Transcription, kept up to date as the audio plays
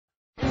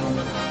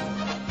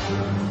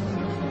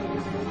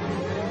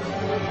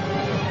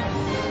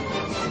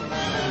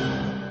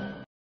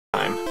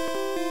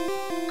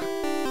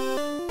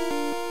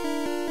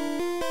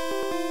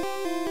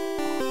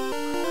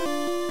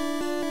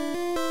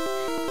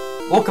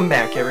Welcome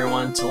back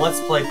everyone to Let's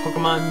Play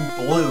Pokemon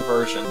Blue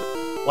version.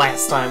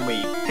 Last time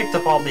we picked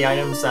up all the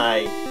items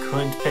I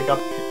couldn't pick up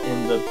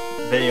in the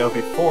video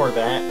before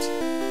that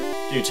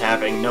due to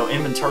having no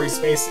inventory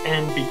space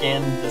and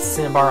began the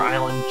Cinnabar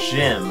Island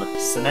Gym.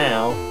 So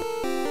now,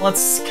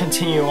 let's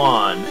continue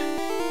on.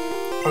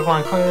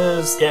 Pokemon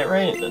quiz, get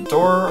ready, the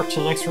door to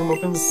the next room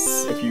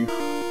opens. If you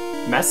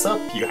mess up,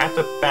 you have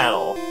to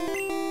battle.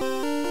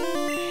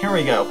 Here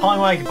we go,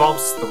 Poliwag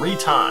evolves 3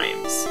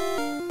 times.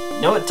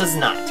 No, it does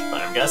not,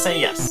 but I'm gonna say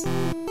yes.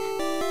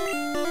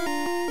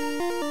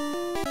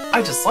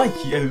 I just like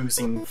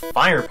using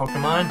fire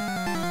Pokemon.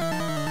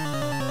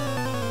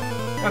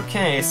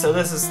 Okay, so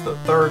this is the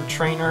 3rd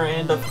trainer,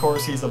 and of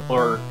course he's a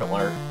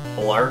burglar.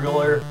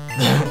 Burglar?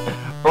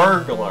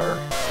 Burglar.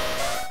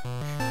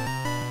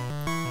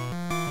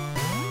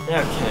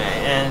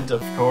 Okay, and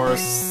of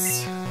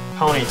course,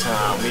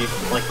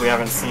 Ponyta. We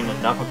haven't seen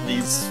enough of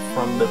these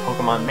from the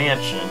Pokemon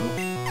Mansion.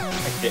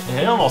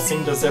 It almost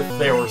seemed as if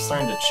they were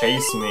starting to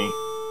chase me.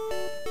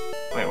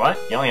 Wait, what?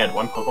 You only had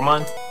 1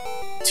 Pokemon?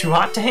 Too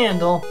hot to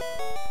handle!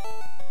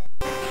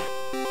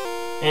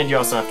 And you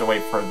also have to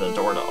wait for the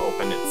door to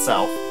open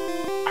itself.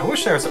 I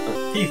wish there was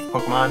a thief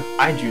Pokemon.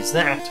 I'd use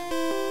that.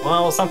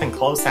 Well, something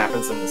close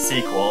happens in the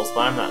sequels,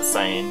 but I'm not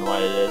saying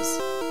what it is.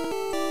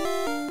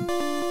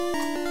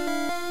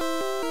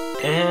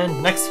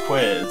 And next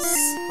quiz.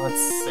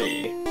 Let's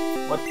see.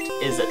 What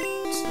is it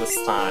this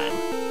time?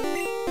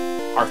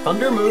 Are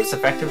Thunder moves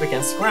effective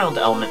against ground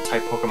element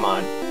type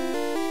Pokemon?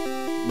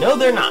 No,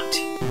 they're not.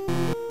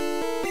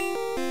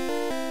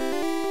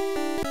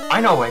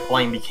 I know why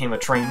Blaine became a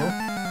trainer.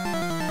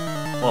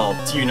 Well,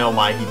 do you know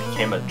why he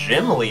became a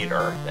gym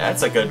leader?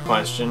 That's a good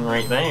question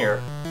right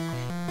there.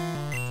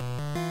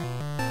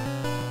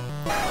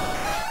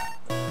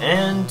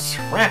 And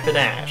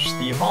Rapidash,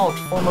 the evolved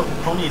form of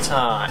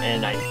Ponyta,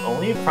 and I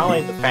believe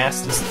probably the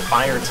fastest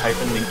fire type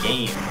in the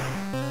game.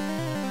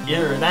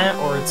 Either that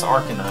or it's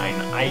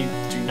Arcanine. I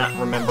do not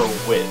remember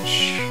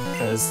which,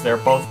 because they're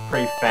both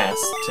pretty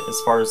fast as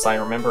far as I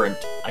remember. And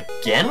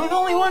again with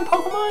only 1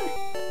 Pokemon?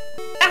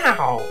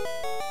 Ow!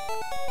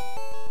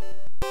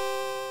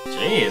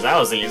 Jeez, that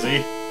was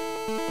easy.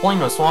 Blaine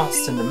was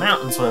lost in the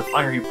mountains when a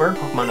fiery bird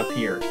Pokemon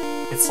appeared.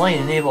 Its light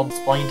enabled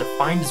Blaine to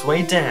find his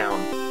way down.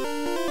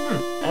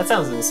 That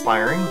sounds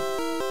inspiring.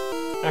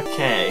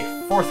 Okay,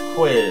 4th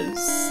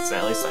quiz.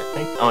 At least I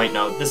think. Oh wait,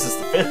 no, this is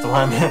the 5th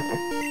one.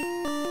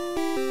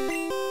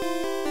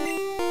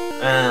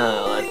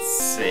 Let's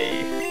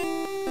see.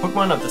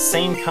 Pokemon of the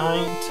same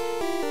kind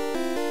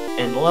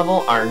and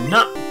level are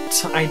not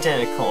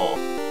identical.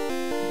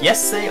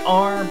 Yes, they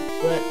are,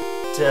 but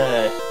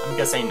I'm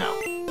gonna say no.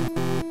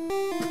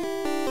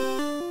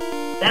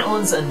 That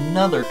one's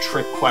another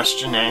trick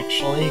question,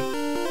 actually.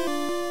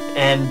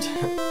 And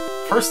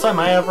first time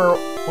I ever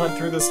went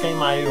through this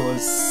game, I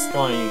was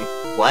going,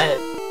 what?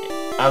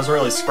 I was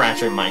really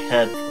scratching my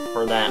head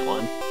for that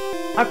one.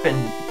 I've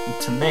been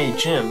to many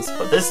gyms,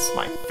 but this is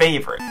my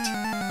favorite.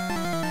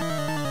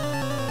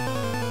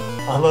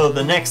 Although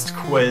the next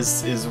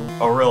quiz is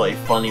a really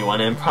funny one,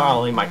 and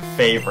probably my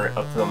favorite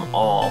of them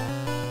all.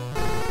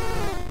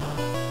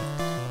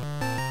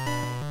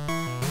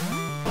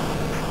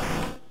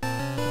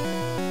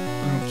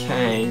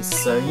 Okay,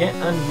 so yet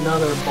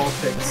another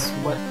Vulpix.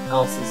 What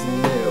else is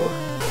new?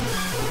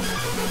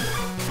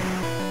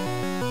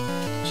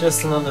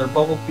 Just another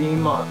Bubble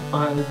Beam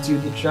to do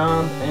the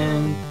job,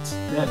 and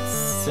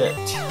that's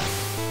it.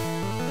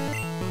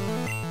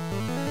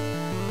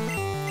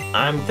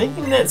 I'm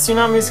thinking that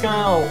Tsunami's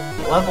gonna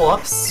level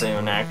up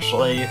soon,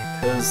 actually,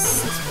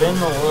 because it's been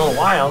a little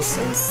while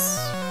since...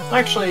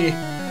 Actually,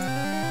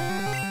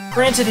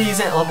 granted he's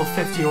at level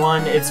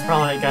 51, it's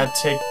probably gotta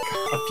take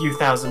a few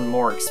thousand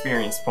more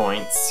experience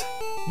points.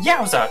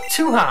 Yowza,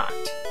 too hot!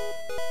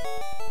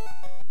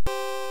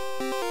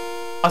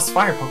 Us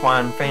fire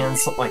Pokemon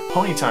fans like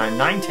Ponyta and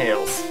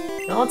Ninetales.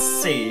 Now let's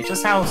see,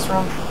 just how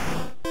strong...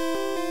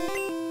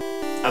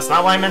 That's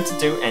not what I meant to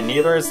do, and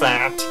neither is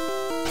that.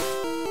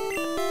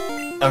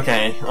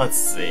 Okay, let's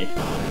see.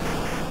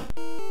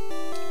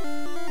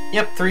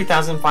 Yep,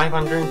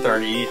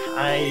 3,530.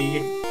 I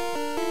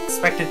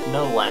expected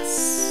no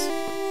less.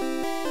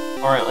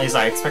 Or at least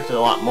I expected a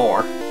lot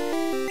more.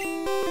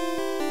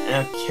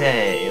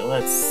 Okay,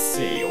 let's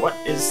see. What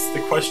is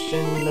the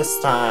question this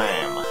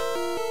time?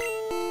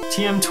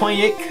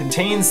 TM28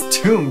 contains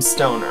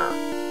Tombstoner.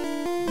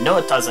 No,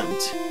 it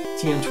doesn't.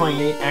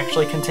 TM28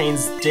 actually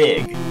contains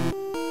Dig.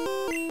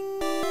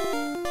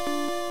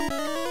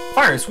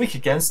 Fire is weak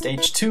against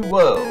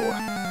H2O,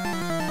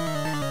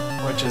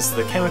 which is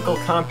the chemical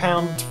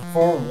compound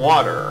for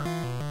water,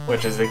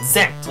 which is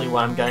exactly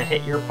what I'm gonna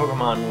hit your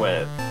Pokemon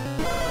with.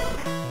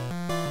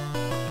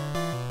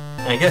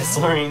 I guess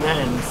learning that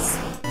in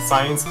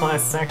science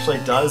class actually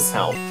does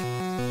help,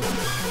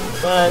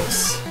 but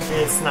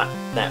it's not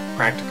that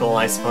practical,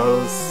 I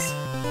suppose.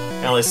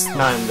 At least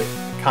not in the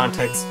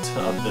context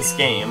of this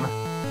game.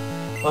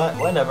 But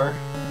whatever.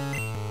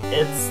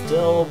 It's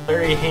still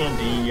very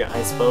handy,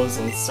 I suppose,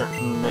 in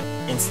certain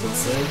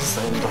instances.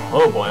 And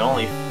oh boy,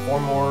 only 4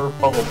 more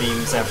bubble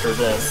beams after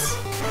this.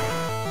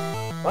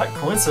 But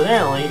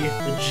coincidentally,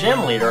 the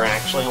gym leader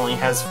actually only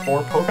has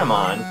 4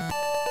 Pokémon.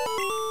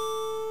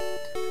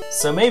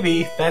 So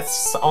maybe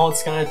that's all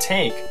it's gonna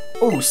take.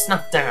 Ooh,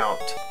 snuffed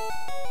out.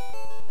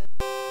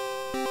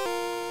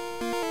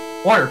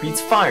 Water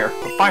beats fire,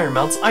 but fire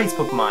melts ice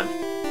Pokémon.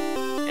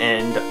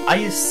 And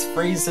ice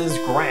freezes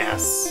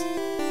grass.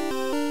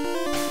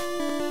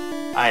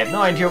 I have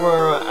no idea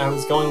where I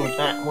was going with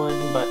that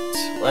one, but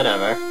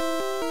whatever.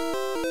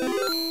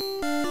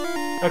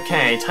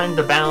 Okay, time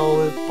to battle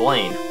with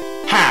Blaine.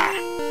 Ha!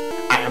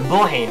 I am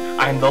Blaine.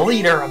 I am the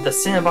leader of the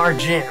Cinnabar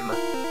Gym.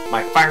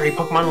 My fiery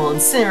Pokemon will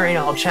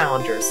incinerate all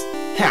challengers.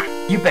 Ha!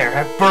 You better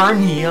have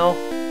Burn Heal!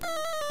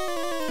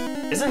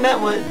 Isn't that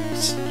what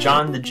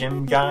John the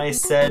Gym guy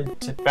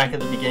said back at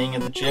the beginning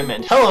of the gym?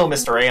 And hello,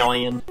 Mr.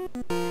 Alien!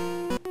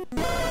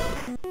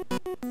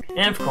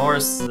 And of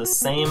course, the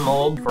same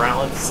old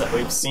Growlithe that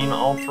we've seen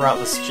all throughout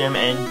this gym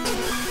and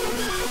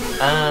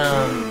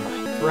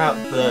throughout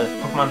the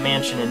Pokemon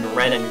Mansion in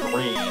red and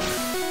green.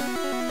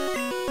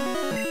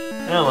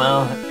 Oh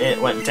well, it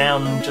went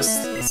down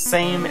just the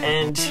same,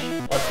 and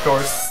of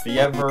course, the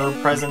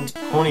ever-present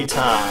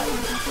Ponyta,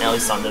 at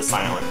least on this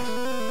island.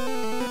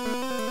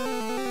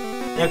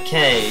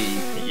 Okay,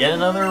 yet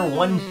another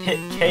one-hit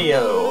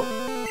KO.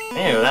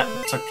 Ew, that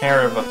took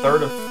care of a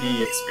third of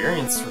the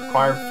experience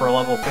required for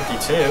level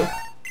 52.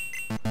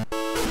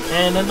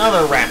 And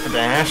another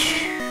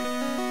Rapidash.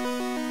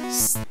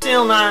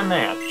 Still not a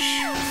match.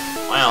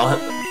 Wow,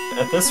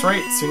 at this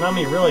rate,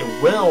 Tsunami really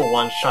will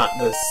one-shot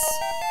this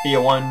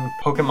via 1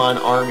 Pokemon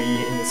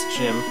army in this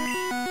gym.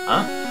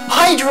 Huh?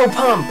 Hydro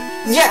Pump!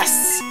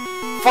 Yes!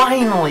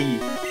 Finally!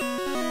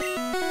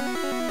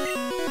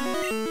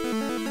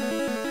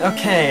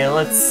 Okay,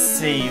 let's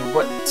see,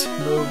 what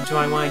move do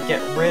I want to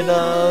get rid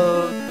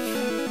of?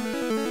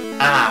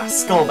 Ah,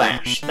 Skull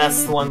Bash.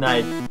 That's the one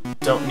that I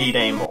don't need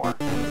anymore.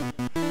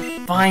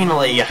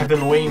 Finally! I've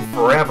been waiting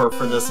forever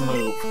for this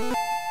move.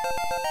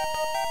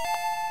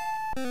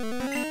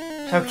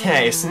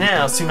 Okay, so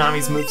now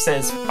Tsunami's moveset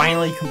is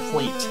finally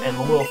complete, and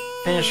we'll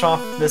finish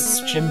off this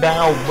gym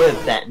battle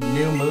with that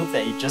new move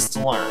that you just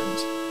learned.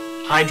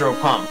 Hydro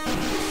Pump.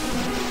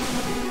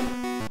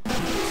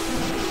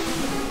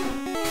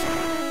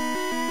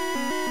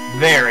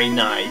 Very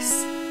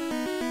nice.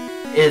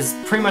 It is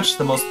pretty much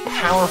the most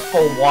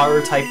powerful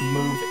water-type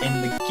move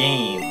in the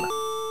game.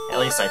 At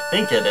least I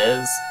think it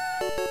is.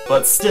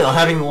 But still,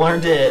 having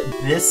learned it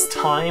this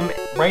time,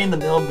 right in the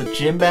middle of the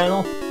gym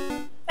battle,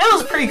 that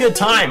was pretty good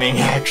timing,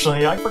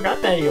 actually. I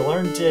forgot that you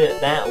learned it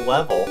at that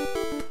level.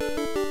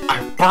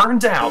 I've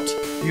burned out!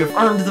 You have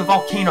earned the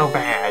Volcano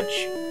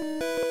Badge!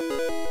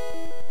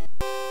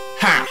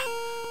 Ha!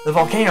 The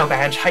Volcano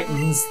Badge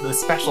heightens the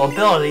special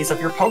abilities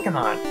of your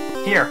Pokémon.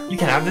 Here, you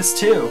can have this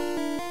too.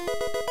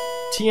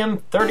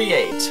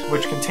 TM38,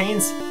 which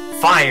contains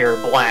Fire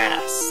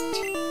Blast.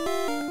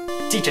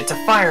 Teach it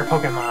to fire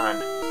Pokémon.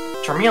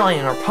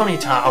 Charmeleon or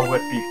Ponyta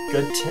would be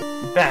good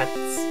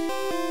bets.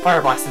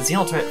 Fire Blast is the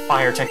ultimate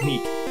fire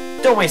technique.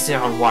 Don't waste it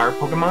on water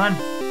Pokémon.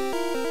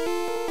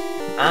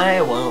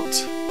 I won't.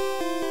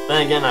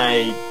 Then again,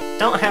 I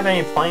don't have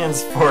any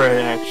plans for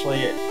it,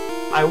 actually.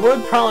 I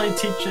would probably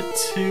teach it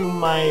to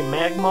my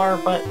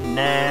Magmar, but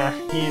nah,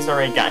 he's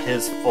already got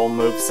his full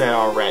moveset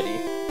already.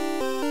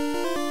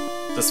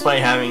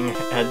 Despite having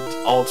had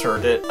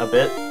altered it a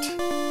bit.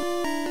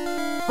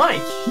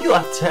 Mike, you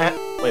left that.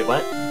 Wait,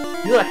 what?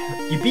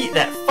 You beat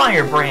that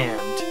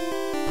Firebrand!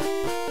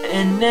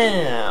 And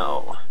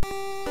now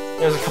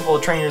there's a couple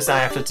of trainers that I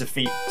have to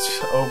defeat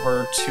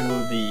over to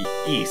the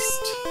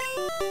east.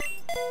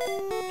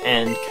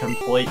 And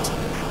complete.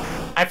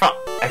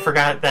 I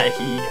forgot that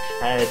he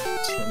had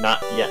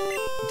not yet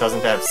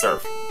doesn't have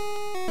Surf.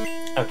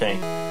 Okay,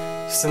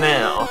 so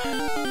now,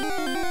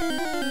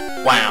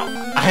 wow,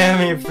 I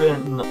haven't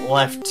even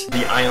left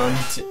the island.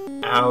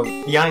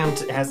 The island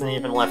hasn't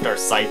even left our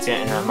sights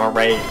yet, and I'm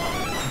already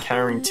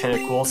encountering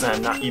Tentacles that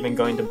I'm not even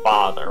going to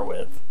bother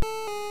with.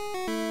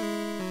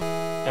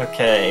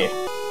 Okay,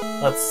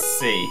 let's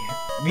see.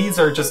 These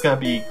are just gonna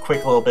be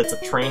quick little bits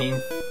of training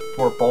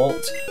for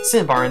Bolt.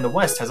 Cinnabar in the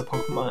west has a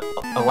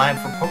lab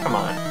for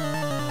Pokemon.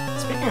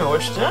 Speaking of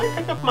which, did I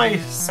pick up my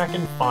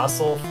second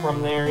fossil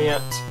from there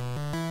yet?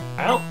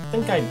 I don't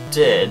think I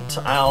did.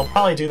 I'll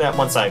probably do that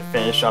once I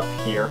finish up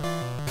here.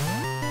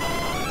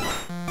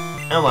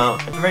 Oh well,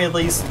 at the very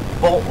least,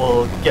 Bolt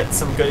will get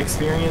some good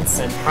experience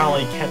and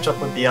probably catch up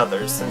with the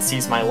others, since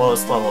he's my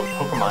lowest level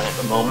Pokemon at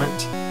the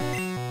moment.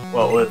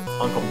 Well, with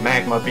Uncle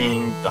Magma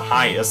being the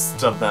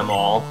highest of them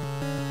all.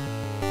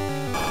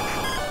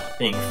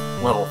 Being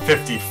level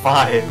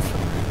 55.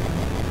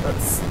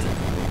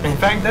 In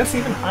fact, that's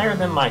even higher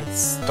than my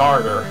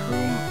starter,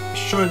 who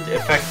should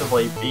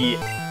effectively be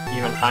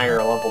even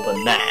higher level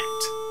than that.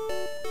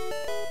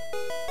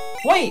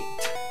 Wait!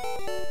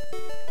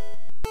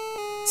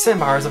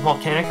 Cinnabar is a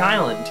volcanic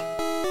island.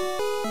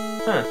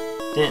 Huh,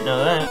 didn't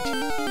know that.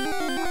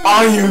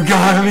 Oh, you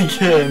gotta be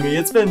kidding me!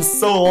 It's been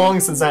so long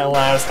since that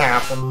last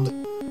happened.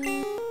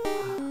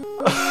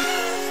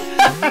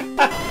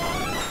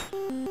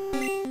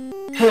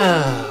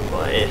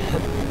 Boy.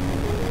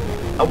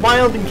 A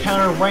wild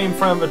encounter right in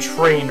front of a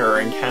trainer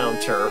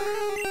encounter.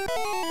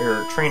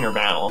 Or trainer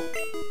battle.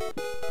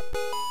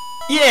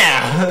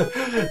 Yeah!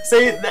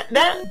 See,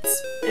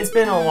 it's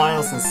been a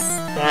while since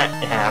that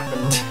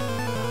happened.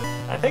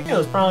 I think it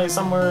was probably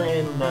somewhere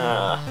in,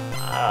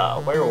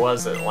 where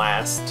was it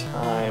last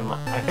time?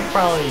 I think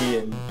probably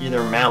in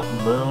either Mount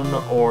Moon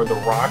or the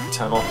Rock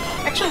Tunnel.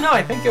 Actually, no,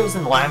 I think it was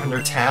in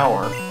Lavender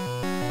Tower.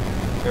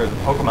 Or the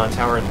Pokemon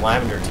Tower in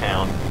Lavender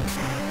Town.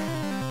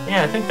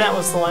 Yeah, I think that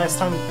was the last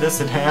time this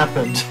had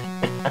happened.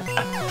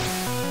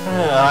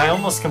 I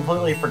almost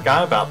completely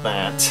forgot about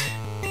that.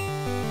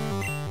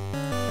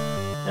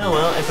 Oh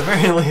well, at the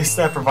very least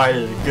that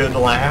provided a good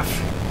laugh.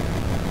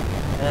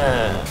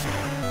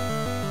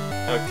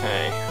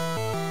 Okay.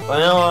 Well,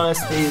 in all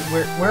honesty,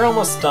 we're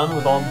almost done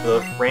with all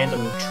the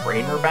random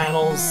trainer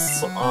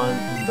battles on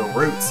the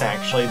routes,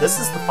 actually. This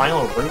is the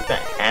final route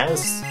that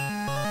has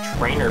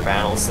trainer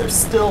battles. There's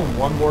still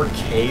one more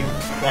cave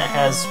that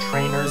has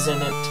trainers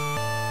in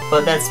it,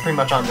 but that's pretty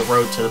much on the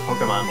road to the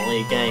Pokemon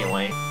League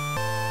anyway.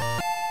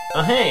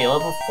 Oh hey,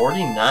 level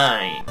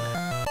 49!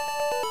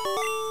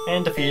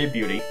 And defeated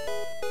Beauty.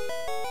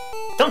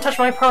 Don't touch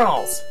my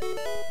pearls!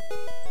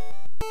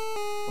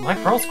 Will my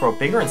pearls grow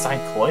bigger inside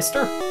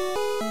Cloyster?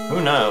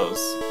 Who knows?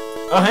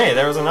 Oh hey,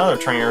 there was another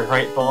trainer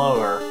right below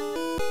her.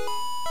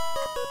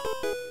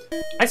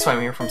 I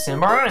swam here from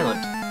Sandbar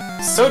Island.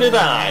 So did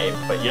I,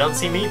 but you don't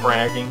see me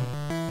bragging.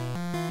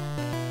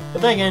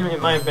 But then again,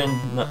 it might have been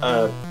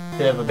a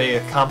bit of a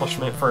big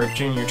accomplishment for a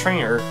junior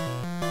trainer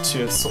to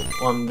have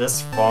swum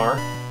this far.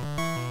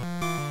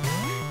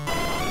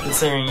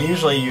 Considering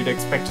usually you'd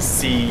expect to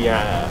see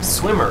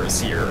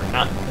swimmers here,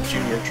 not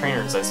junior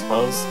trainers, I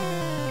suppose.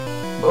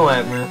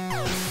 Whatever.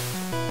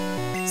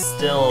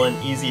 Still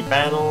an easy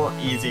battle,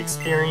 easy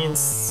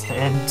experience,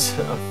 and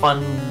a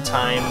fun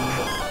time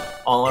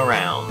all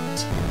around.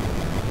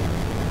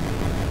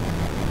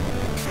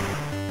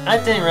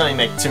 That didn't really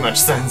make too much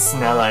sense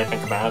now that I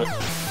think about it.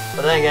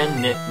 But then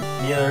again,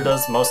 neither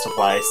does most of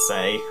what I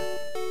say.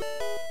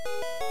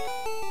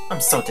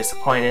 I'm so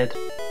disappointed.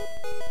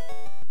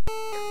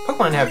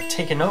 Pokemon have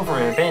taken over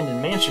an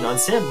abandoned mansion on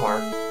Sandbar.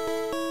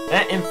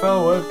 That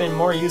info would have been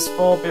more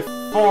useful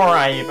before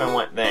I even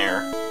went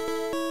there.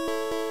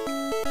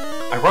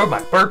 I rode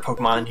my bird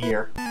Pokemon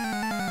here.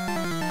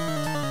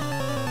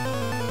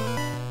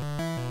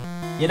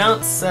 You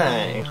don't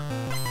say.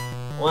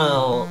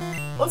 Well,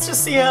 let's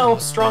just see how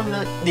strong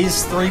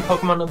these three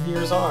Pokemon of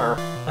yours are.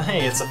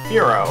 Hey, it's a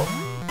Fearow.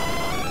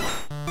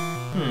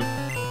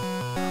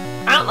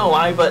 I don't know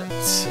why, but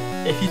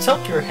if you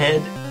tilt your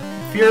head,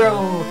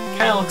 Fearow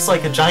kinda looks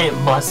like a giant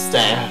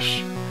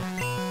mustache.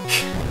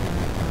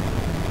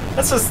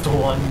 That's just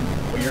one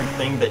weird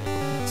thing that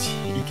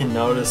you can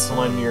notice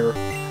when you're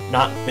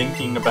not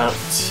thinking about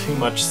too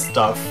much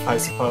stuff, I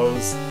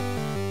suppose.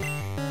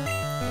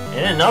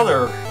 And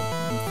another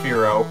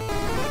Fearow.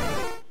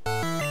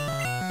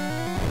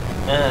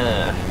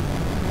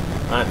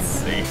 Let's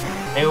see.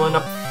 Anyone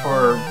up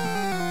for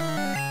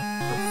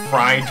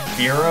fried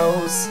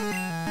Fearows?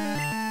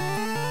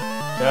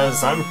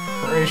 Because I'm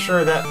pretty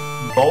sure that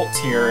Bolt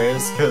here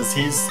is, because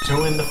he's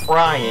doing the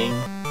frying.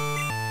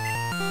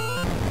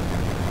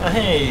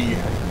 Hey,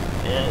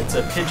 it's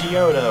a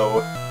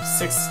Pidgeotto.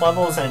 6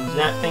 levels and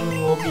that thing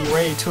will be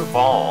ready to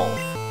evolve.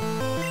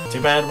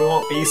 Too bad we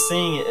won't be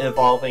seeing it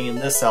evolving in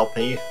this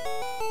LP.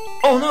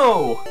 Oh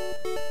no!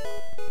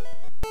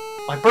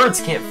 My birds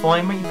can't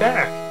fly me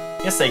back.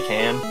 Yes they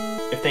can.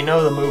 If they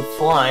know the move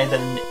Fly,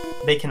 then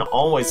they can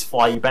always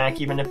fly you back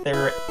even if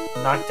they're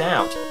knocked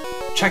out.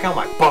 Check out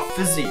my buff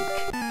physique.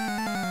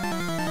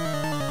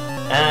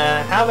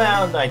 How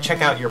about I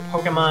check out your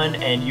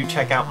Pokemon and you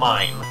check out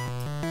mine?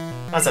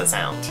 How's that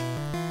sound?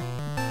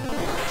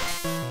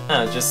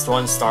 Just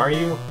 1 star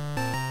you?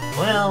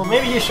 Well,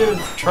 maybe you should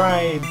have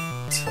tried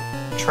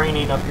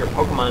training up your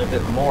Pokemon a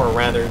bit more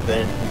rather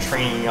than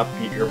training up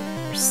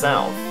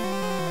yourself.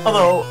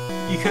 Although,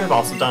 you could have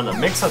also done a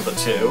mix of the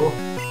two.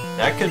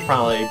 That could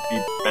probably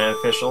be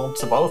beneficial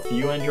to both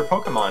you and your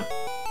Pokemon.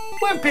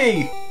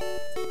 Wimpy!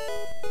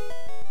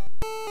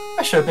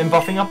 I should have been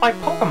buffing up my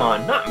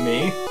Pokemon, not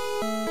me.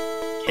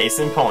 Case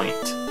in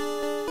point.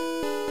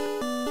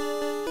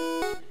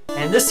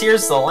 And this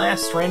here's the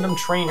last random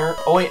trainer.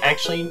 Oh wait,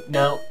 actually,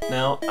 no,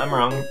 I'm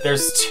wrong.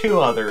 There's 2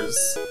 others.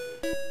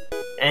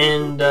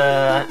 And,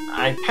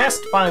 I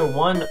passed by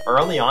one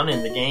early on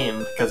in the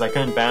game because I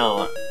couldn't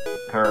battle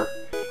her.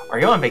 Are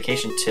you on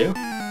vacation too?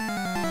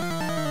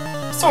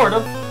 Sort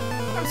of.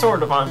 I'm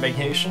sort of on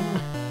vacation.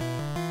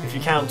 If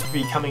you count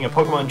becoming a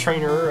Pokemon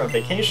trainer a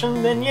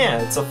vacation, then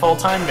yeah, it's a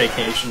full-time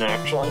vacation,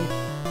 actually.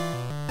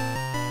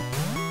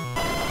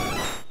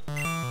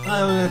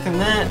 Other than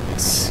that,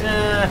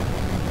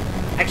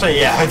 actually,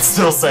 yeah, I'd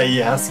still say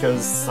yes,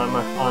 because I'm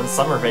on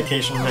summer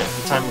vacation at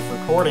the time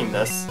of recording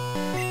this.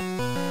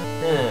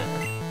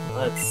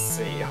 let's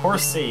see.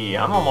 Horsey.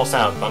 I'm almost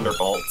out of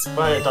Thunderbolts,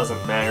 but it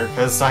doesn't matter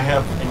because I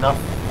have enough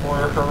for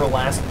her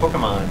last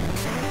Pokemon.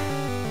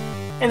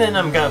 And then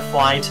I'm gonna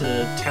fly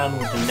to town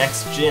with the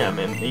next gym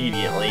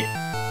immediately.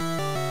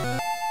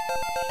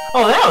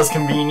 Oh, that was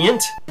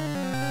convenient!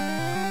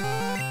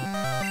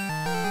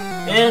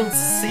 And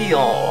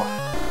Seal.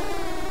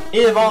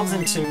 It evolves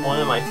into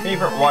one of my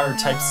favorite water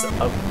types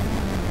of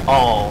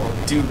all,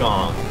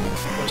 Dugong,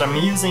 which I'm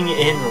using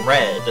in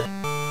red.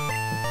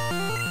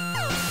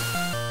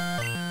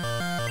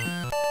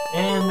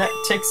 And that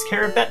takes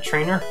care of that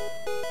trainer.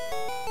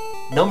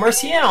 No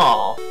mercy at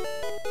all!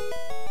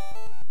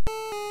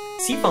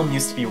 Seafoam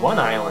used to be one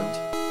island.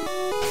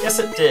 Yes,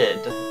 it did.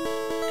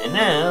 And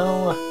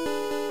now...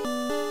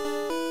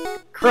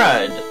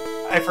 Crud!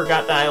 I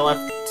forgot that I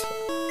left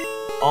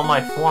all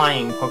my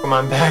flying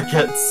Pokemon back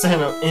at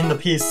in the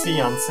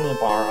PC on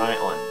Cinnabar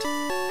Island.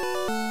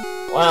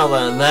 Well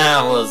then,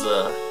 that was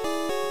a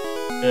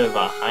bit of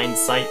a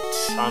hindsight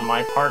on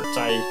my part.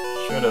 I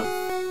should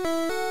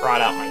have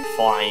brought out my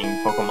flying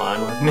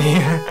Pokemon with me.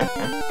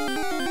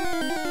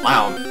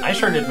 Wow, I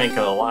sure did make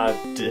a lot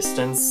of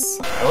distance.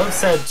 I would have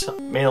said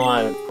made a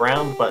lot of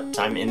ground, but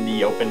I'm in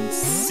the open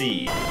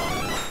sea.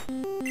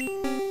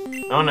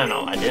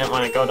 No, I didn't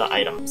want to go to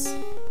items.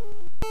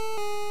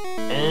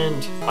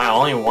 And, wow,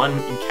 only one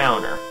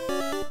encounter.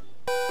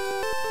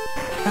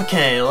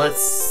 Okay,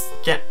 let's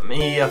get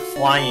me a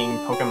flying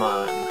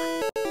Pokemon.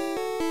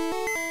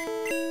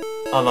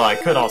 Although I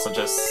could also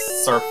just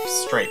surf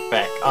straight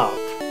back up.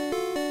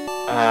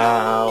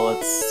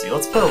 Let's see,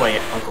 let's put away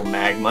Uncle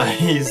Magma.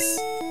 He's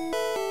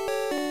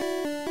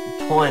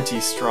plenty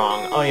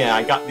strong. Oh yeah,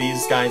 I got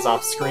these guys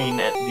off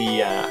screen at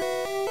the,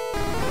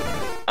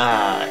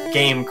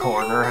 game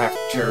corner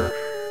after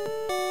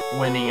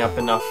winning up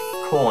enough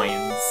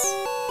coins.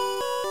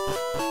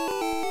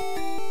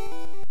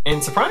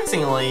 And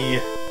surprisingly,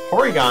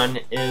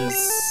 Porygon is...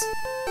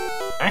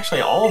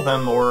 Actually, all of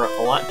them were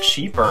a lot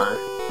cheaper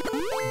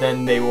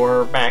than they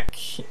were back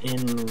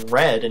in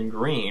red and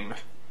green.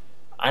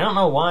 I don't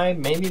know why,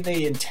 maybe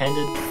they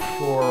intended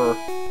for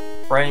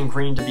red and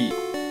green to be...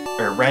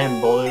 or red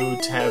and blue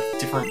to have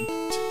different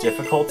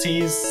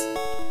difficulties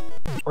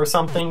or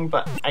something,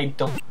 but I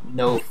don't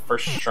know for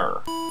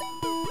sure.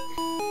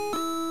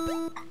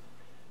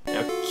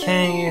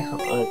 Okay,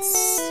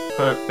 let's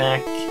put it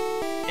back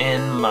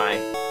in my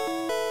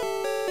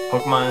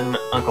Pokemon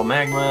Uncle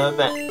Magma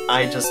that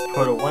I just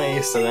put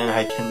away so then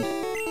I can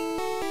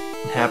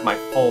have my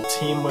full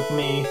team with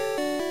me.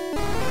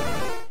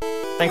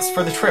 Thanks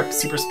for the trip,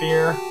 Super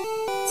Spear.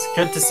 It's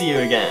good to see you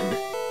again.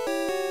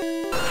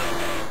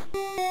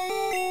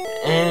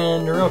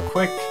 And real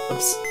quick,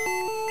 oops,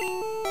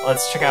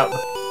 let's check out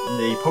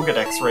the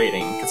Pokedex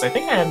rating, because I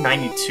think I have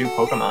 92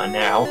 Pokemon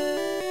now.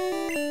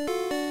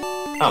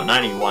 Oh,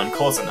 91,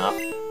 close enough.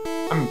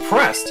 I'm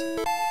impressed.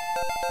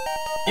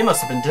 It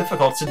must have been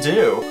difficult to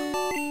do.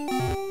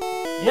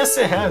 Yes,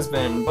 it has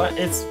been, but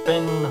it's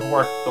been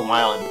worth the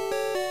while, and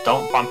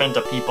don't bump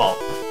into people.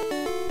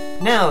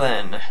 Now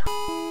then,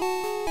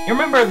 you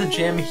remember the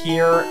gym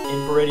here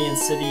in Viridian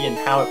City and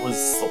how it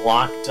was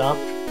locked up?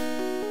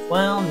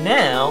 Well,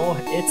 now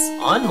it's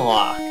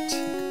unlocked.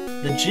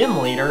 The gym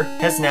leader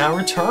has now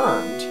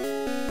returned,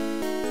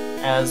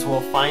 as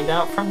we'll find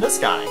out from this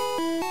guy.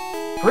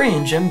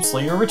 Viridian Gym's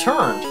leader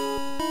returned.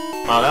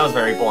 Wow, that was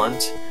very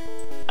blunt.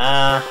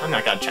 I'm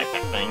not gonna check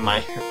that thing.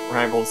 My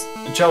rivals,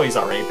 Joey's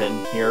already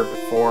been here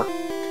before.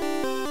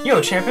 Yo,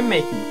 champion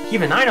making.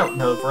 Even I don't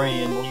know the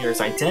Viridian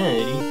leader's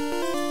identity.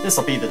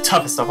 This'll be the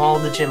toughest of all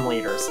the gym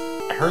leaders.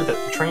 I heard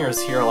that the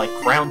trainers here are like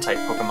ground-type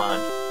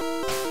Pokemon.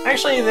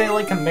 Actually, they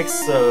like a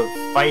mix of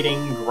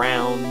fighting,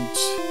 ground,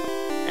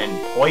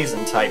 and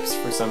poison types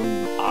for some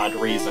odd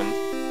reason.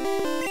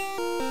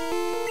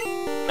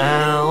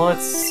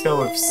 Let's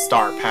go with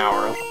Star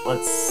Power.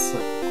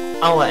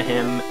 I'll let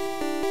him...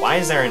 Why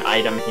is there an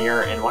item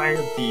here, and why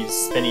are these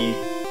spinny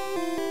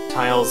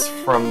tiles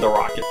from the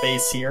rocket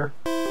base here?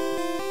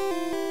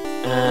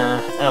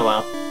 Oh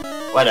well.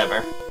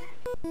 Whatever.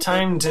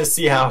 Time to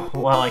see how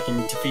well I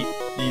can defeat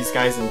these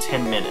guys in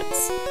 10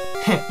 minutes.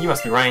 You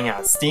must be running out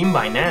of steam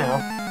by now.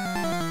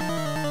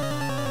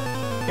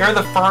 You're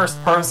the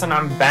first person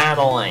I'm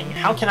battling.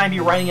 How can I be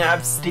running out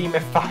of steam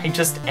if I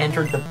just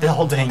entered the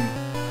building?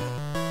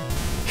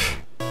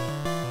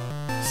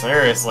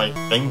 Seriously,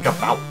 think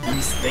about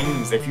these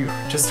things. If you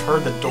just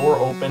heard the door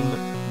open,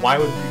 why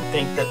would you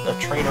think that the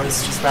trainer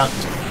is just about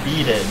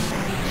defeated?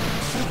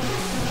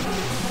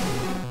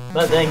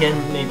 But then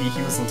again, maybe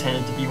he was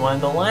intended to be one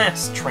of the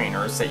last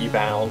trainers that you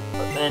battled,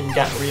 but then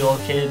got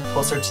relocated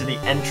closer to the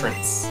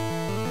entrance.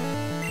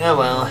 Oh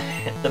well,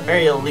 at the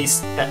very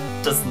least, that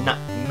does not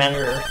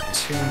matter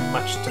too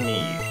much to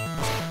me.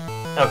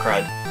 Oh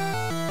crud.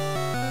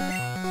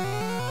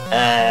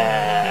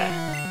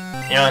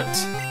 You know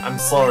what? I'm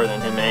slower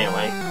than him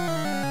anyway.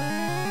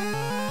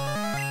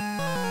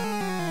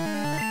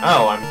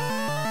 Oh,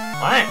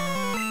 what?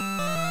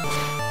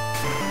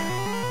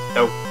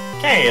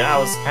 Okay, that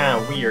was kind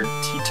of weird.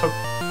 He took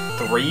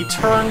 3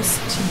 turns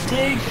to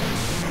dig?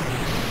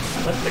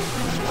 What the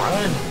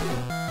crud?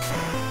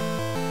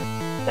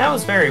 That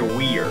was very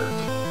weird.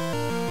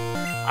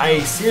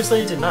 I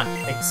seriously did not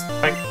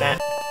expect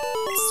that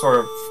sort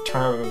of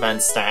turn of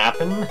events to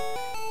happen.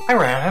 I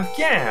ran out of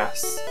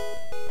gas.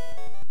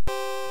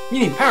 You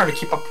need power to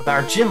keep up with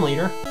our gym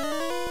leader.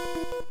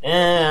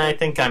 I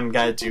think I'm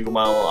gonna do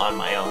well on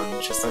my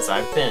own, just as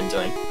I've been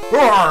doing.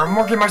 Roar! I'm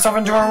working myself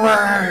into a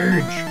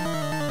rage!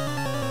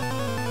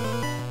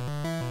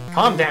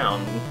 Calm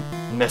down,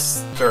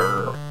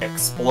 Mr.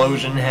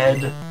 Explosion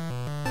Head.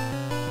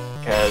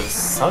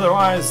 Because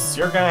otherwise,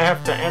 you're gonna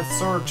have to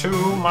answer to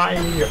my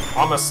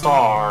I'm a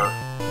star.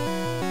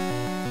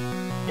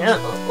 Yeah,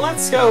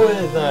 let's go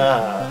with,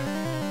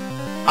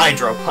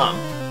 Hydro Pump.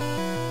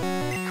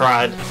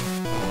 Crud.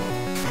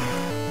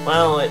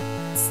 Well,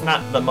 it's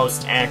not the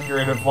most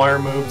accurate of water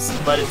moves,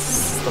 but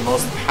it's the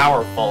most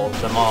powerful of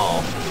them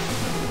all.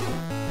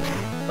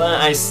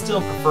 But I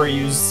still prefer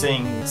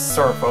using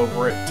Surf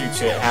over it due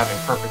to it having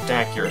perfect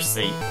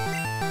accuracy,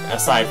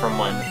 aside from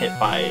when hit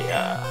by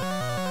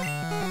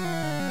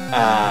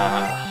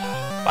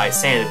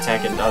Sand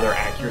Attack and other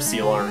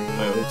accuracy learning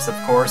moves. Of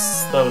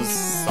course,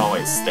 those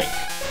always stink.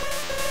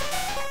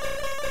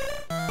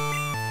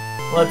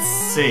 Let's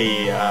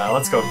see,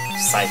 let's go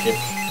Psychic.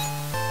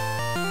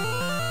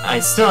 I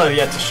still have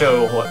yet to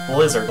show what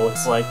Blizzard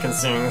looks like,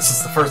 considering this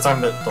is the first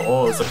time that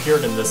Dole has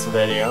appeared in this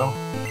video.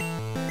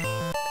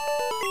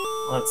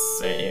 Let's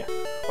see.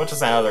 What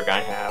does that other guy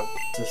have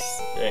to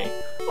say?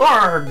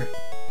 Arg!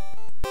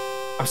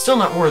 I'm still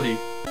not worthy.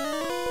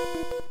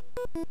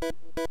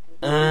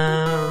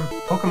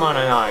 Pokemon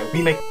and I,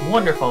 we make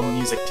wonderful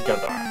music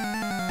together.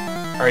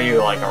 Are you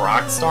like a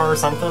rock star or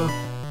something?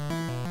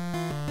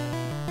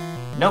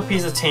 Nope,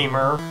 he's a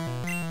tamer.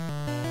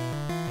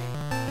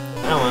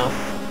 Oh well.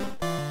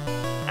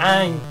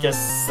 I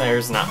guess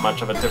there's not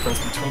much of a difference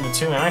between the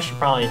two, and I should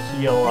probably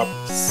heal up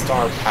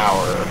Star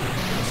Power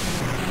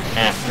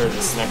after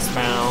this next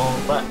battle.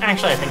 But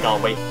actually, I think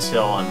I'll wait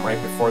till I'm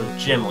right before the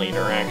gym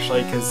leader,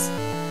 actually, because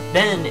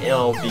then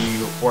it'll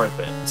be worth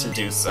it to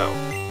do so.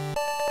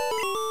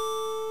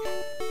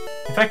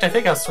 In fact, I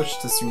think I'll switch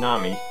to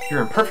Tsunami.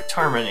 You're in perfect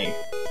harmony.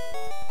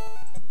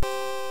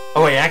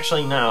 Oh wait,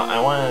 actually no,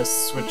 I want to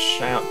switch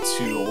out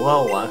to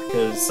Lola,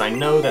 because I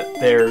know that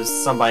there's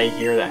somebody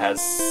here that has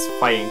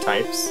fighting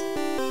types.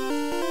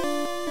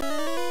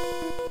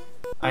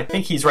 I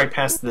think he's right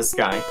past this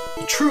guy.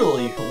 A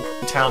truly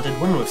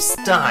talented one with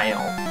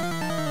style.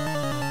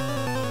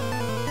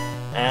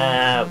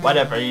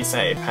 Whatever you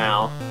say,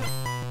 pal.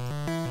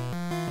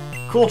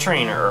 Cool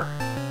trainer.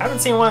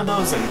 Haven't seen one of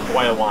those in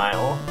quite a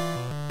while.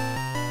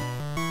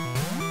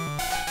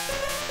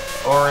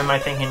 Or am I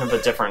thinking of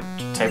a different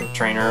type of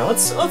trainer?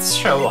 Let's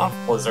show off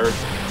Blizzard.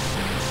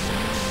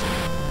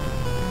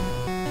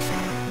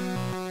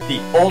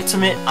 The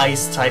ultimate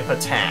ice type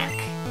attack.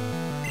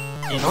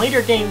 In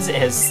later games it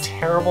has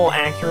terrible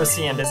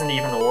accuracy and isn't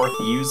even worth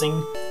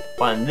using,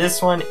 but in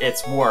this one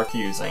it's worth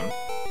using.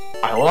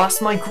 I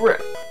lost my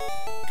grip.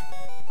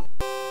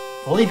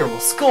 The leader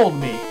will scold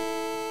me.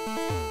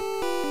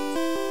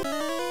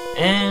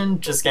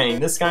 And just getting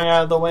this guy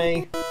out of the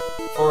way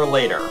for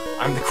later.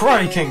 I'm the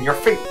Karate King, your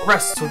fate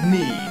rests with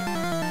me!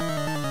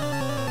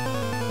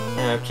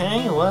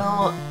 Okay,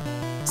 well,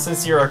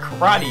 since you're a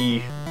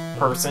karate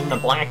person, a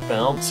black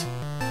belt,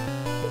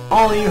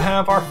 all you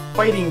have are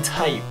fighting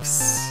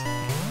types,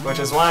 which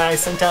is why I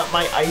sent out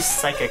my Ice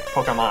Psychic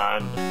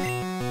Pokémon.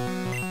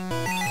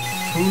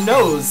 Who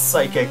knows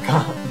Psychic,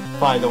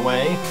 by the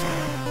way?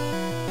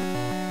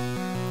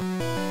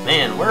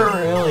 Man, we're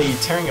really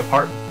tearing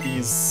apart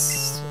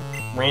these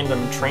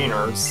random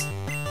trainers.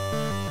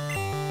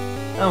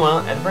 Oh well,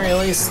 at the very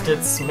least,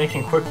 it's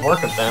making quick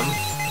work of them.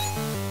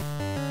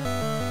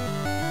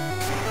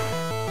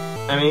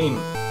 I mean,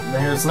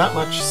 there's not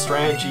much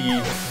strategy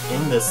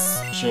in this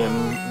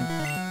gym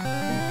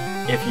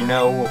if you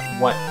know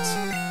what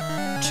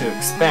to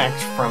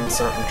expect from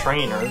certain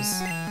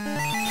trainers.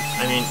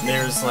 I mean,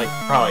 there's like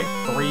probably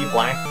 3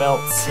 black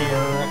belts here,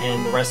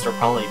 and the rest are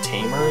probably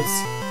tamers.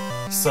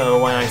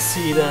 So when I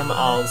see them,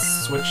 I'll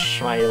switch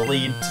my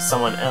lead to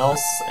someone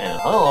else, and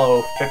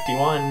hello,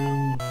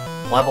 51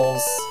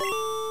 levels.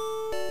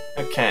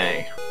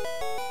 Okay.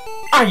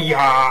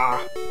 Ayah!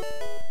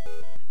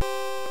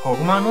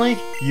 Pokemon League?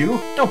 You?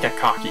 Don't get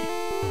cocky.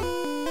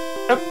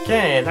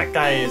 Okay, that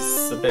guy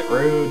is a bit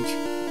rude.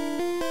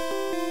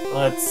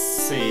 Let's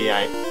see,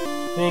 I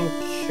think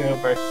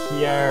over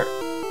here...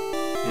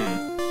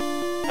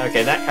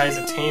 Okay, that guy's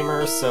a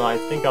tamer, so I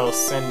think I'll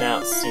send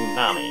out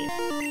Tsunami.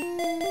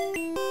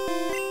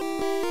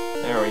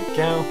 There we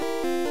go.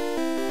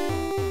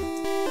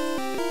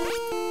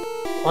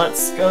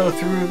 Let's go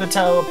through the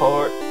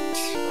teleport.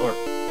 Or,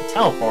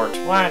 teleport?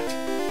 What?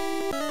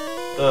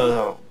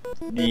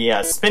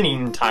 The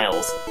spinning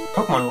tiles.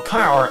 Pokemon will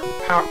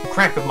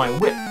crack with my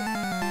whip.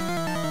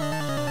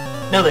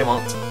 No, they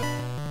won't.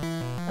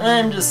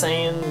 I'm just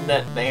saying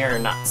that they are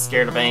not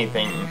scared of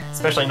anything.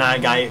 Especially not a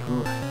guy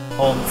who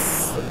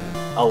holds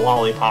a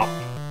lollipop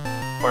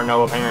for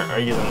no apparent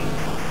reason.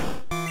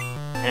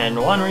 And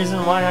one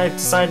reason why I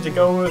decided to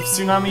go with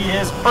Tsunami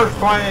is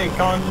Earthquake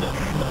on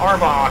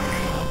Arbok.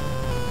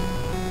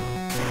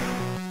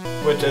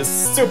 which is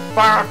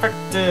super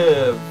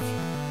effective!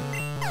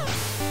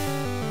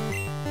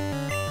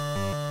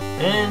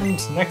 And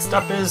next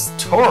up is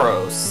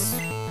Tauros.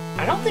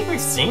 I don't think we've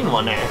seen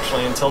one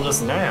actually until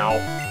just now.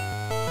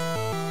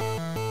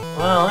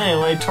 Well,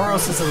 anyway,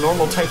 Tauros is a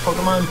normal type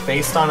Pokemon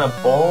based on a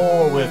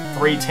bull with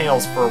 3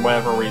 tails for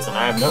whatever reason.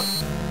 I have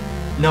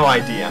no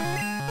idea.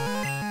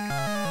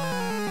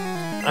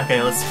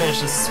 Okay, let's finish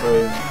this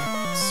with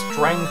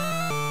Strength.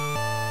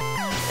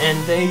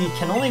 And they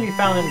can only be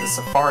found in the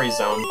Safari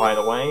Zone, by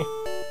the way.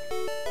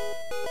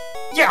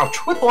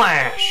 Youch!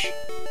 Whiplash!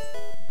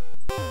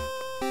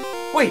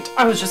 Wait,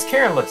 I was just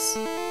careless.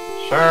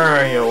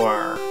 Sure you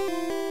were.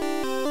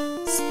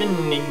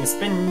 Spinning,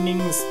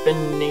 spinning,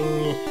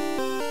 spinning.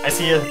 I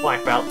see a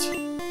black belt.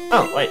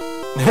 Oh, wait.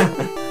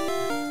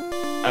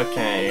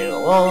 Okay,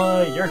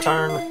 Lola, your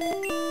turn.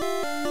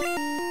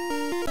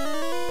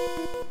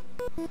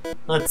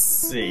 Let's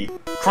see.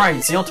 Karate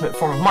is the ultimate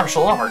form of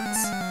martial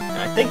arts. And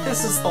I think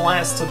this is the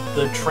last of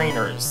the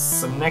trainers.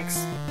 So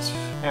next,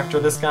 after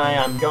this guy,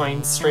 I'm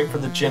going straight for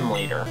the gym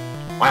leader.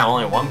 Wow,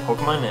 only one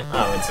Pokemon?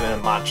 Oh, it's a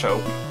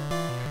Macho.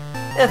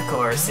 Of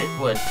course it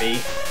would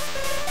be.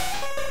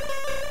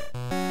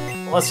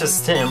 Let's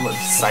just hit him with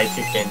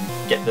Psychic and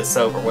get this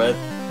over with,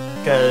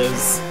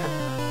 because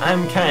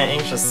I'm kinda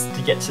anxious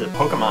to get to the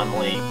Pokemon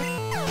League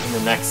in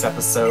the next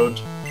episode.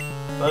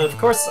 But of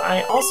course,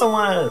 I also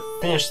want to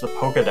finish the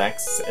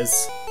Pokedex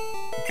as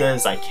good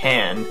as I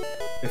can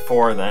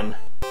before then.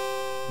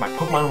 If my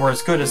Pokemon were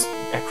as good at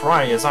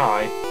karate as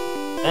I,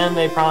 then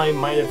they probably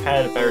might have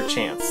had a better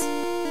chance.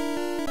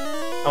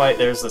 Oh wait,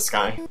 there's this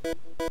guy.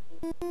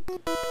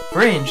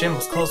 Korean Gym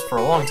was closed for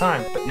a long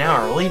time, but now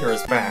our leader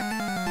is back.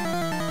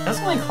 That's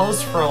only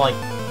closed for like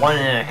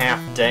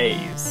 1.5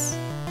 days.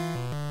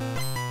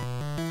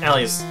 At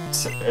least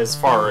as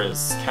far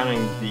as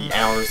counting the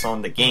hours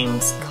on the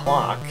game's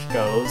clock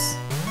goes.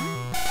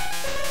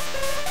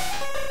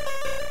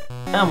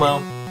 Oh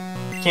well.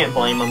 Can't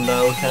blame them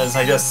though, because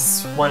I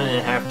guess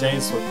 1.5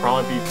 days would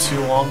probably be too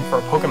long for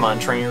a Pokemon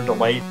trainer to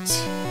wait.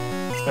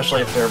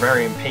 Especially if they're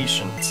very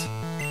impatient.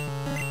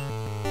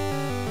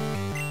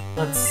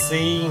 Let's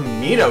see,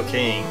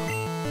 Nidoking.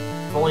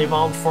 Fully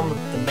evolved form of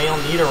the male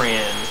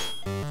Nidoran.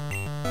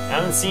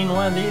 Haven't seen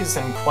one of these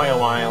in quite a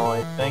while,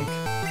 I think.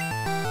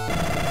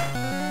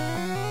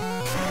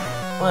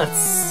 Let's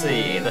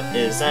see,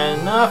 is that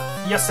enough?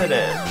 Yes it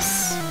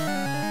is.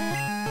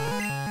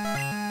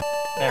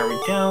 There we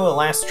go, the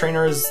last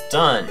trainer is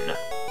done.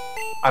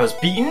 I was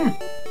beaten?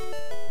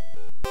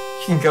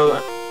 You can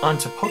go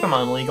onto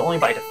Pokemon League only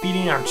by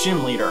defeating our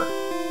gym leader.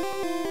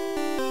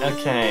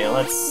 Okay,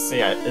 let's see,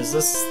 is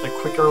this the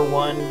quicker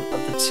one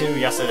of the two?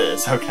 Yes it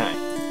is, okay.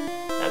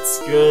 That's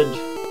good.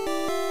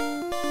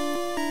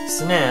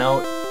 So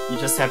now, you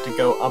just have to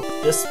go up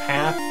this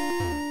path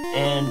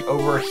and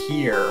over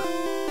here.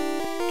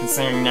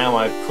 Considering now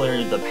I've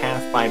cleared the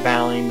path by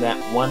battling that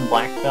one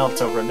black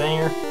belt over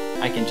there,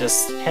 I can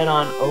just head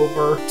on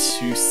over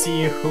to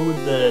see who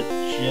the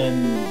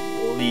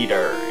gym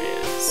leader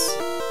is.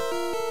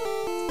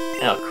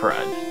 Oh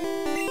crud.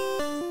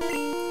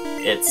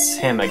 It's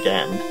him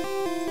again.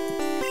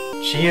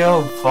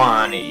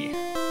 Giovanni.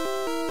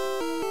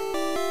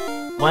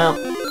 Well,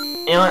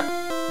 you know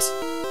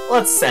what?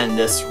 Let's end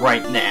this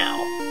right now.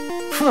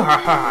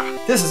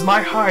 This is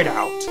my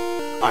hideout.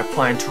 I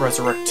plan to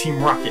resurrect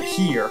Team Rocket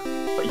here,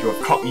 but you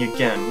have caught me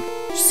again.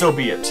 So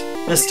be it.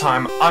 This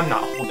time, I'm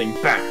not holding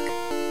back.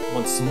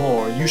 Once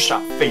more, you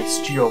shall face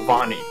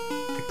Giovanni,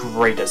 the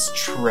greatest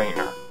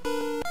trainer.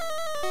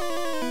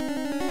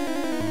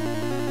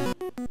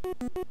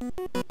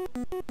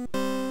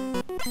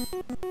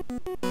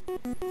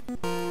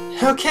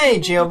 Okay,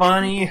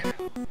 Giovanni.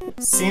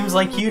 Seems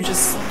like you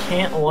just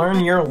can't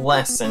learn your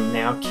lesson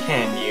now,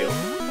 can you?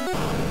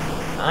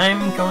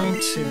 I'm going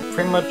to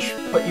pretty much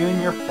put you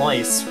in your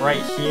place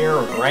right here,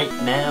 right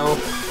now,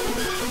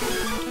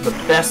 the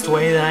best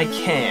way that I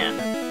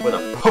can, with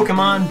a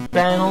Pokemon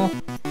battle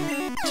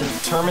to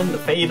determine the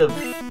fate of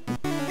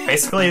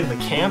basically the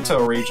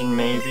Kanto region,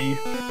 maybe,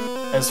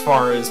 as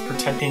far as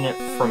protecting it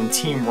from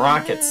Team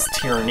Rocket's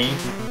tyranny.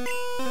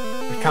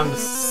 We've come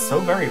so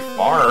very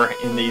far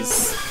in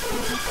these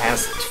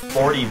past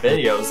 40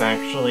 videos,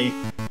 actually,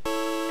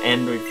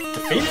 and we've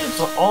defeated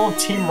all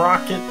Team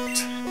Rocket,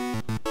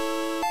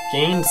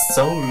 gained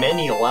so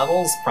many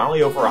levels,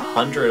 probably over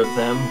 100 of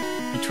them,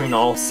 between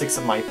all 6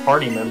 of my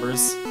party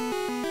members.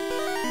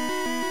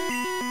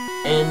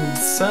 And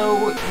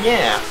so,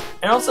 yeah.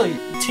 And also,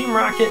 Team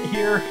Rocket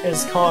here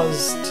has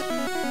caused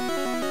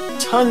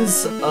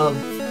tons of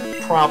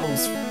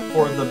problems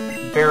for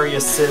the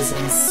various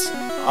citizens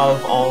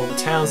of all the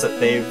towns that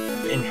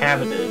they've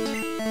inhabited.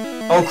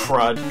 Oh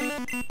crud.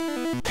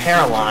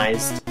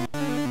 Paralyzed.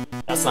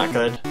 That's not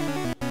good.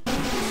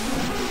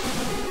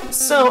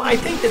 So I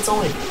think it's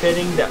only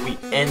fitting that we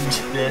end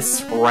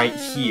this right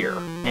here,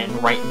 and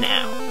right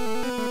now,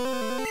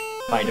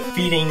 by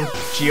defeating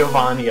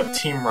Giovanni of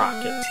Team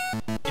Rocket.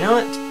 You know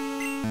what?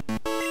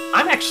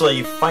 I'm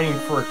actually fighting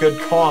for a good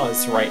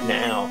cause right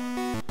now,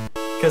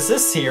 because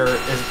this here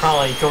is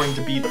probably going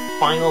to be the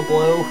final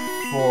blow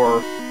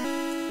for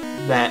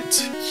that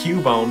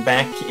Cubone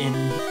back in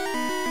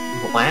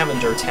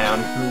Lavender Town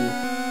who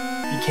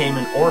became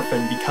an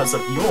orphan because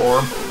of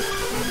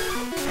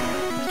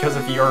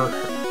your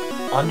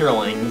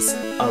underlings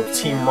of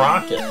Team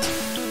Rocket.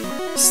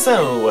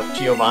 So,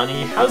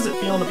 Giovanni, how does it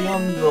feel to be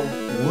on the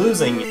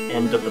losing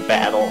end of the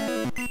battle?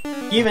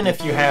 Even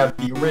if you have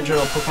the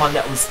original Pokemon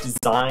that was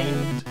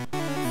designed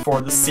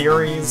for the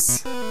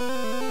series,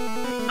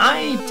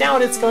 I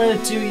doubt it's going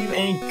to do you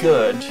any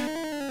good.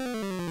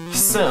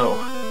 So,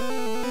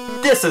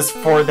 this is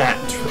for that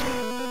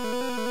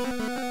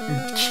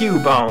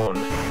Cubone.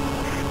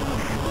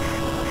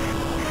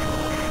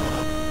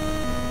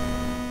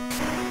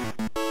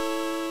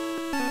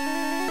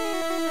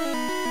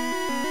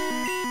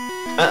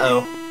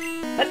 Uh-oh.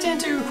 That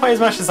didn't do quite as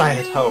much as I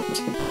had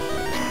hoped.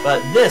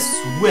 But this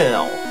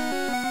will.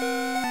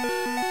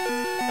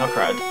 Oh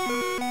crud.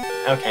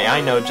 Okay,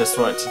 I know just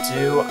what to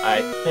do.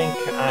 I think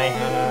I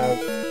have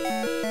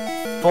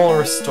full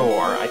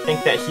restore. I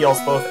think that heals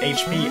both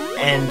HP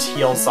and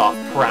heals off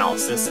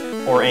paralysis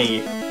or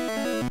any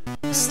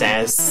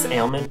status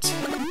ailment.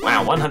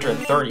 Wow,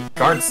 130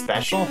 guard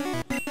special?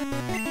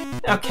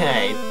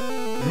 Okay,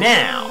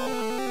 now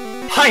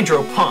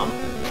Hydro Pump.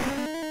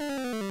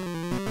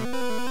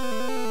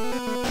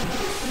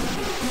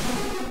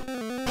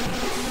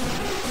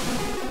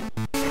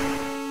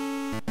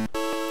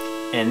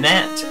 And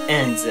that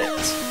ends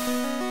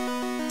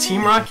it.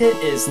 Team Rocket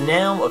is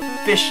now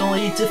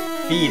officially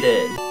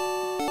defeated.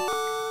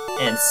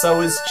 And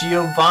so is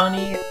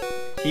Giovanni.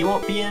 He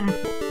won't be in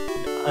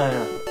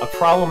a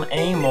problem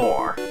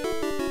anymore.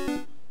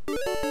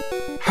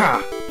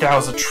 Ha! That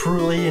was a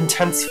truly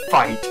intense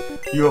fight.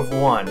 You have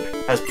won.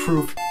 As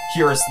proof,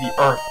 here is the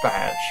Earth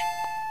Badge.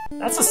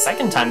 That's the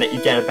second time that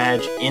you get a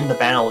badge in the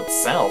battle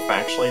itself,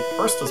 actually. The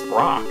first was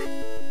Brock.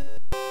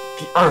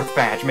 The Earth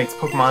Badge makes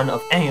Pokemon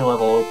of any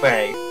level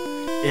obey.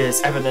 It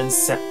is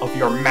evidence of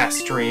your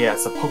mastery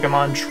as a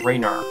Pokemon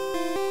trainer.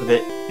 With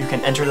it, you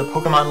can enter the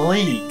Pokemon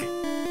League.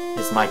 It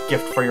is my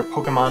gift for your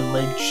Pokemon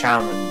League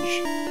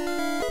challenge.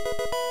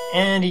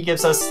 And he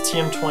gives us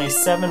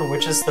TM27,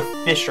 which is the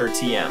Fisher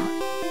TM.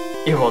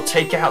 It will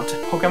take out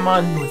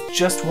Pokemon with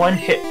just one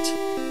hit.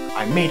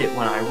 I made it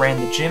when I ran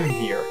the gym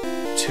here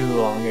too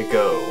long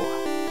ago.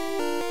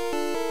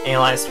 Any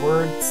last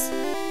words?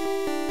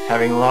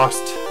 Having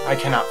lost, I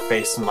cannot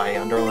face my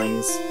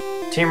underlings.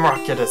 Team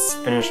Rocket is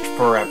finished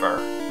forever.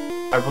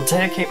 I will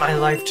dedicate my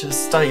life to the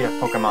study of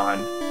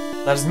Pokemon.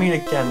 Let us meet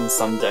again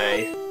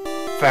someday.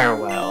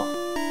 Farewell.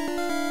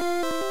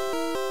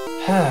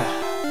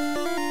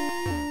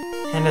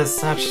 And as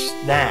such,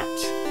 that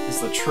is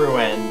the true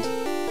end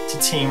to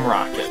Team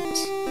Rocket.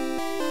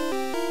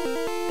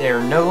 They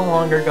are no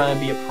longer going to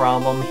be a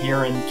problem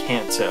here in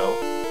Kanto.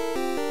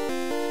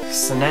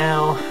 So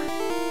now,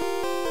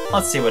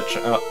 let's see what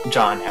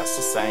John has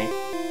to say.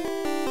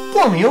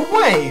 Blow me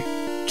away!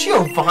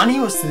 Giovanni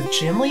was the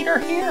gym leader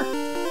here?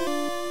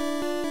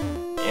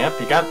 Yep,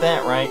 you got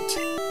that right.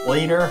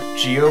 Leader,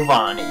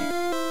 Giovanni.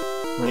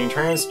 Winning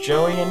turns,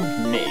 Joey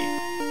and me.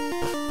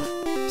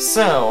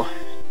 So,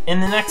 in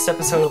the next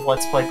episode of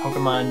Let's Play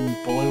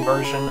Pokemon Blue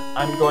version,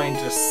 I'm going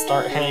to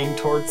start heading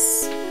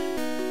towards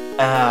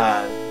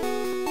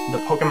the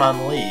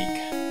Pokemon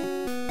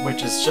League,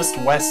 which is just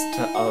west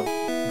of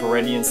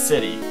Viridian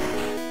City.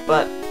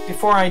 But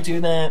before I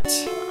do that,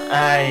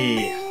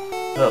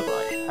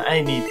 I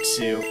need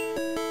to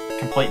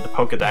complete the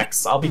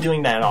Pokedex. I'll be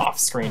doing that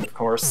off-screen, of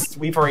course.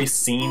 We've already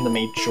seen the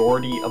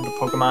majority of the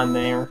Pokemon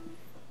there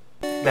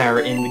that are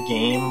in the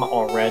game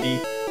already.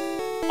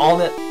 I'll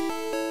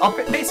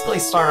basically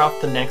start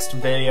off the next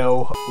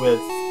video with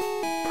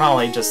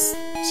probably just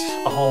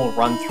a whole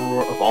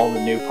run-through of all the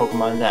new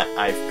Pokemon that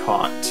I've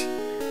caught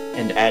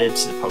and added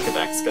to the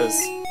Pokedex, because,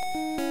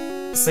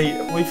 see,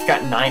 we've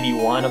got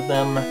 91 of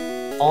them.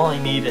 All I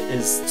need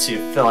is to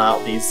fill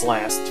out these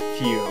last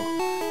few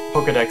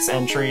Pokedex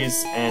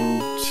entries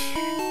and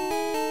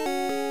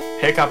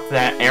pick up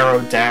that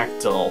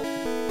Aerodactyl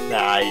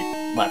that I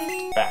left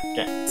back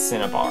at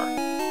Cinnabar.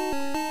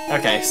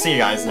 Okay, see you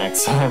guys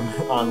next time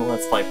on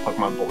Let's Play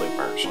Pokemon Blue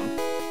version.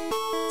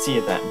 See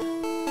you then.